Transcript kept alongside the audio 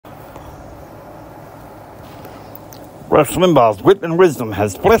Rush Limbaugh's wit and wisdom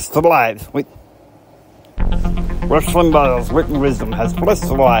has blessed the lives. Rush Limbaugh's wit and wisdom has blessed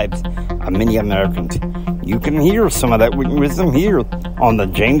the lives of many Americans. You can hear some of that wit and wisdom here on the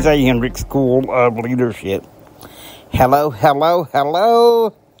James A. Hendricks School of Leadership. Hello, hello,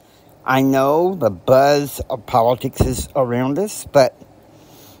 hello. I know the buzz of politics is around us,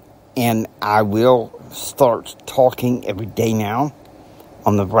 and I will start talking every day now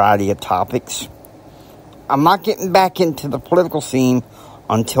on the variety of topics. I'm not getting back into the political scene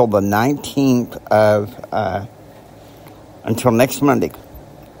until the 19th of, until next Monday.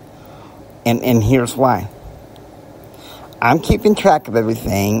 And here's why. I'm keeping track of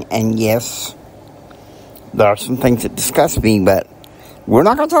everything, and yes, there are some things that disgust me, but we're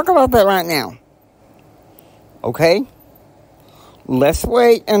not going to talk about that right now. Okay? Let's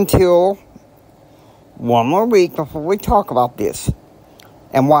wait until one more week before we talk about this.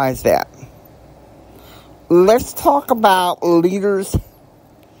 And why is that? Let's talk about leaders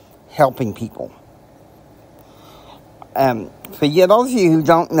helping people. For those of you who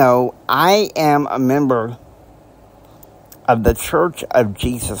don't know, I am a member of the Church of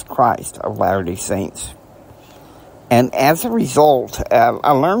Jesus Christ of Latter-day Saints. And as a result,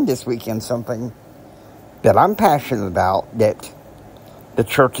 I learned this weekend something that I'm passionate about that the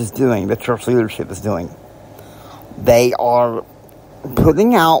church is doing, the church leadership is doing. They are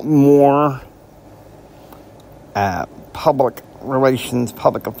putting out more public relations,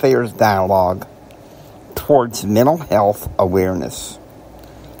 public affairs dialogue towards mental health awareness.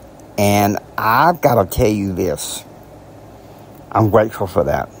 And I've got to tell you this. I'm grateful for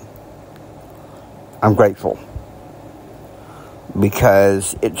that. I'm grateful.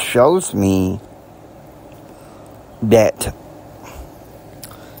 Because it shows me that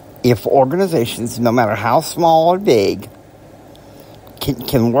if organizations, no matter how small or big,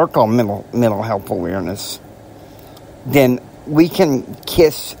 can work on mental health awareness, then we can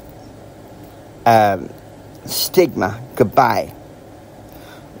kiss stigma goodbye.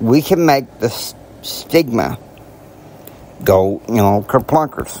 We can make the stigma go,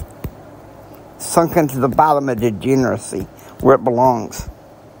 kerplunkers, sunk into the bottom of degeneracy where it belongs.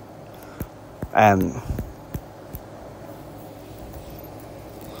 I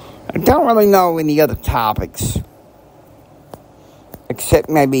don't really know any other topics except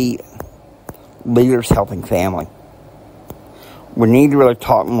maybe leaders helping family. We need to really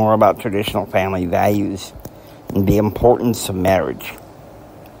talk more about traditional family values and the importance of marriage.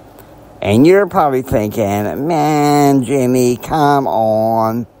 And you're probably thinking, man, Jimmy, come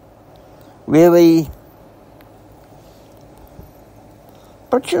on. Really?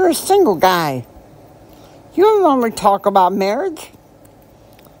 But you're a single guy. You don't normally talk about marriage.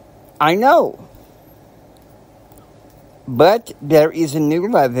 I know. But there is a new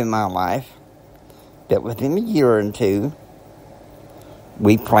love in my life that within a year or two,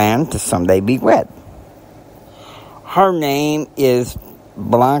 we plan to someday be wed. Her name is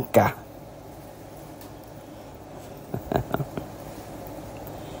Blanca.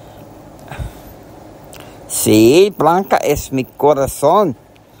 Sí, Blanca es mi corazón.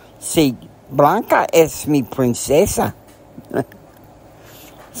 Sí, Blanca es mi princesa.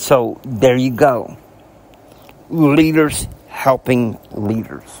 So, there you go. Leaders helping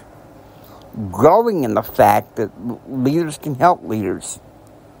leaders. Growing in the fact that leaders can help leaders.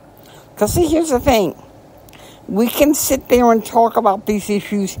 Because see, here's the thing. We can sit there and talk about these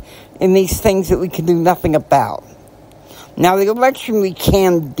issues and these things that we can do nothing about. Now, the election we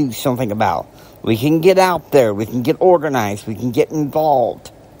can do something about. We can get out there. We can get organized. We can get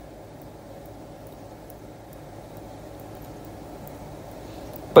involved.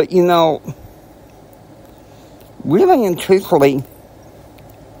 But, really and truthfully,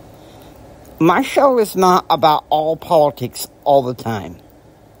 my show is not about all politics all the time.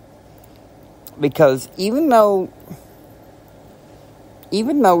 Because even though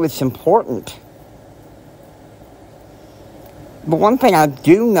it's important, the one thing I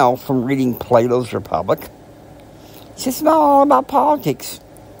do know from reading Plato's Republic, it's just not all about politics.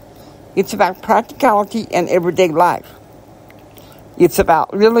 It's about practicality and everyday life. It's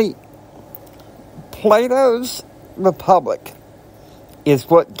about really, Plato's Republic is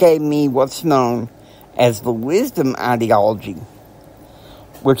what gave me what's known as the wisdom ideology,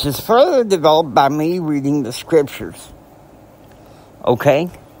 which is further developed by me reading the scriptures. Okay?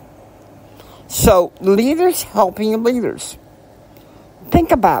 So, leaders helping leaders.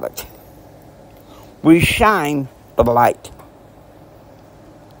 Think about it. We shine the light.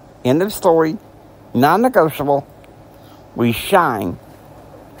 End of story. Non-negotiable. We shine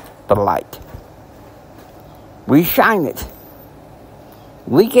the light. We shine it.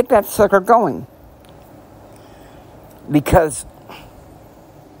 We get that sucker going. Because,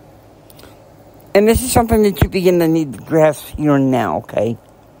 and this is something that you begin to need to grasp here and now, okay?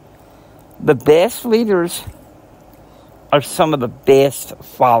 The best leaders are some of the best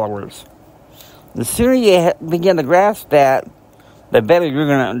followers. The sooner you begin to grasp that, the better you're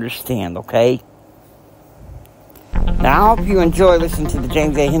going to understand, okay? Now, I hope you enjoy listening to the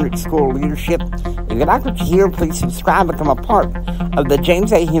James A. Hendricks School of Leadership. If you like what you hear, please subscribe and become a part of the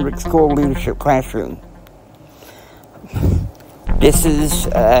James A. Hendricks School of Leadership classroom. This is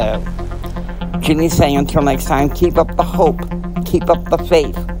Jenny saying until next time, keep up the hope, keep up the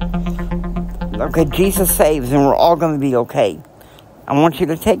faith. Okay, Jesus saves and we're all going to be okay. I want you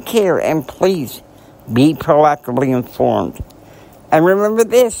to take care and please be proactively informed. And remember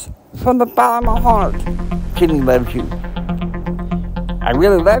this, from the bottom of my heart, Jimmy loves you. I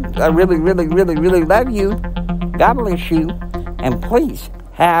really love you. God bless you. And please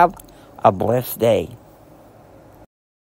have a blessed day.